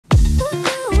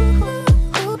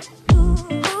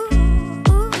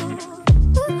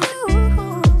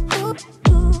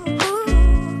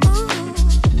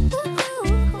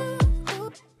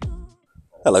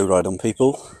Hello Ride On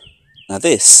people. Now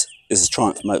this is a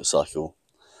Triumph motorcycle,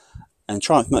 and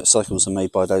Triumph motorcycles are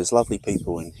made by those lovely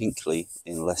people in Hinckley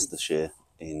in Leicestershire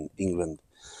in England,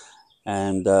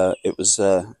 and it was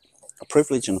a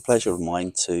privilege and a pleasure of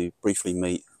mine to briefly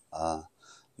meet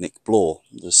Nick Bloor,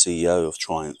 the CEO of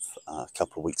Triumph, a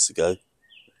couple of weeks ago.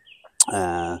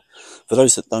 For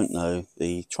those that don't know,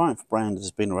 the Triumph brand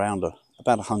has been around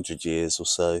about 100 years or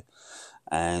so,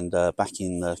 and back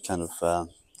in the kind of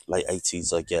late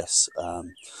 80s, I guess,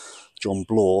 John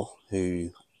Bloor, who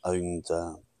owned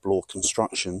Bloor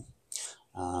Construction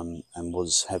and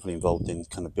was heavily involved in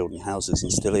kind of building houses,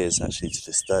 and still is actually to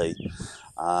this day,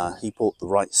 he bought the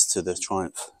rights to the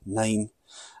Triumph name,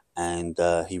 and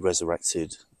he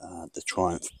resurrected the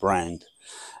Triumph brand.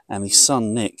 And his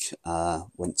son Nick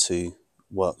went to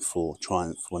work for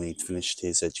Triumph when he'd finished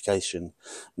his education.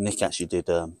 Nick actually did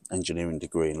an engineering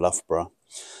degree in Loughborough,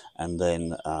 and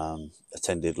then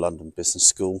attended London Business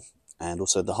School and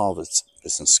also the Harvard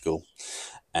Business School,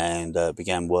 and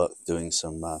began work doing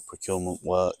some procurement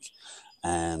work,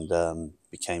 and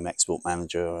became export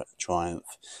manager at Triumph,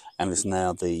 and is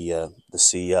now the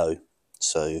CEO.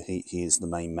 So he is the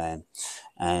main man,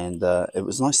 and it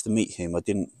was nice to meet him. I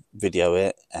didn't video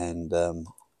it, and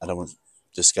I don't want to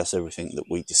discuss everything that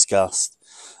we discussed.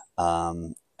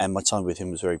 And my time with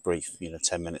him was very brief,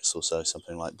 10 minutes or so,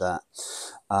 something like that.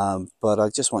 But I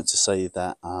just wanted to say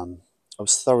that it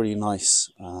was thoroughly nice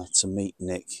to meet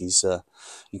Nick. He's an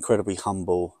incredibly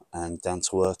humble and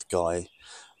down-to-earth guy.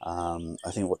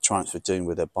 I think what Triumph are doing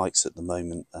with their bikes at the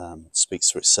moment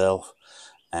speaks for itself,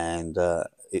 and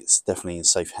it's definitely in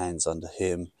safe hands under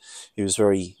him. He was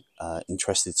very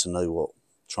interested to know what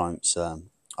Triumphs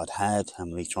I'd had, how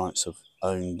many Triumphs I've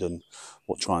owned, and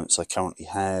what Triumphs I currently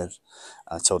have.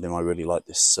 I told him I really like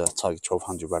this Tiger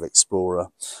 1200 Rally Explorer,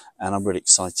 and I'm really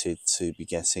excited to be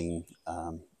getting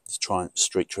the Triumph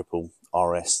Street Triple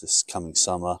RS this coming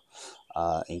summer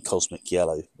in Cosmic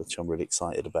Yellow, which I'm really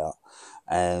excited about.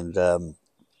 And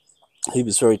he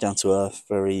was very down to earth,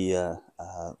 very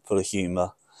full of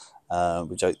humour.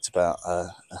 We joked about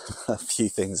a few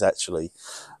things actually,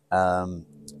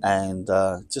 and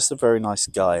just a very nice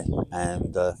guy.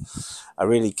 And I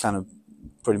really kind of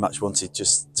pretty much wanted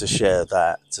just to share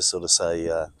that, to sort of say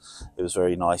it was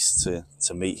very nice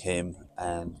to meet him,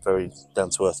 and very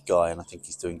down-to-earth guy, and I think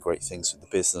he's doing great things with the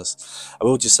business. I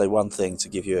will just say one thing to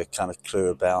give you a kind of clue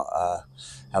about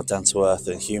how down-to-earth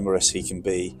and humorous he can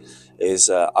be, is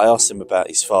I asked him about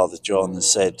his father John, and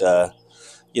said,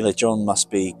 John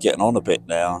must be getting on a bit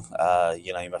now,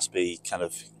 he must be kind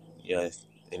of,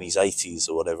 in his 80s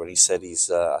or whatever, and he said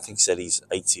I think he said he's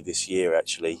 80 this year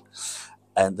actually.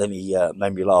 And then he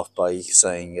made me laugh by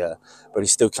saying, but he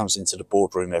still comes into the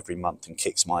boardroom every month and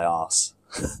kicks my ass.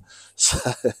 So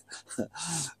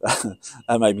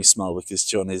that made me smile, because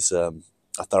John is a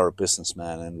thorough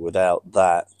businessman, and without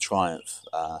that, Triumph,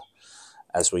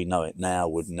 as we know it now,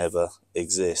 would never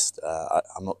exist.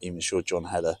 I'm not even sure John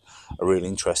had a real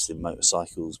interest in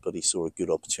motorcycles, but he saw a good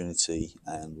opportunity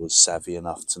and was savvy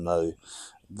enough to know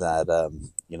that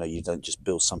you don't just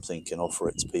build something and offer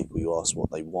it to people. You ask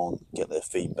what they want, get their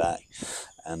feedback,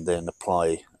 and then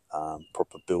apply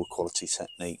proper build quality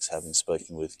techniques, having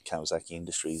spoken with Kawasaki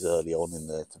Industries early on in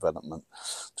their development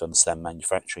to understand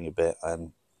manufacturing a bit.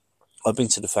 And I've been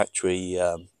to the factory,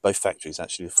 both factories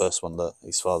actually, the first one that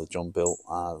his father John built,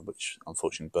 which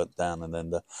unfortunately burnt down, and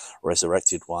then the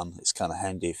resurrected one. It's kind of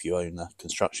handy if you own a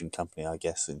construction company, I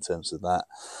guess, in terms of that.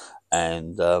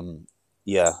 And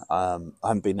I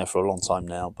haven't been there for a long time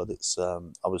now, but it's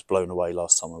I was blown away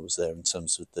last time I was there in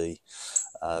terms of the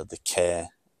care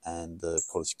and the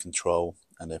quality control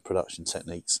and their production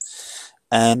techniques.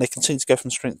 And they continue to go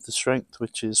from strength to strength,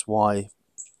 which is why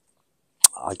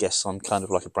I guess I'm kind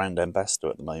of like a brand ambassador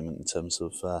at the moment, in terms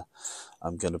of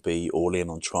I'm going to be all in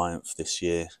on Triumph this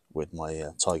year with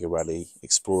my Tiger Rally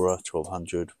Explorer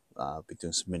 1200. I'll be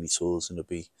doing some mini tours, and there'll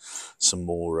be some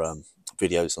more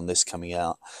videos on this coming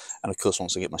out. And of course,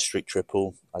 once I get my Street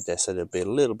Triple, I dare say there'll be a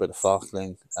little bit of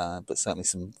farkling, but certainly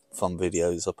some fun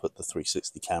videos. I'll put the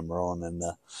 360 camera on, and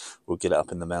we'll get it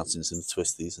up in the mountains in the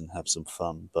twisties and have some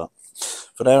fun. But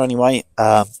for now anyway,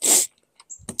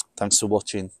 thanks for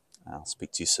watching. I'll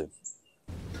speak to you soon.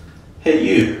 Hey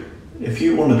you, if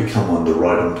you want to become one of the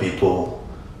Ride On people,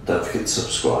 don't forget to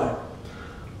subscribe.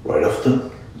 Ride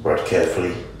often, ride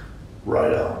carefully,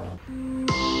 ride on.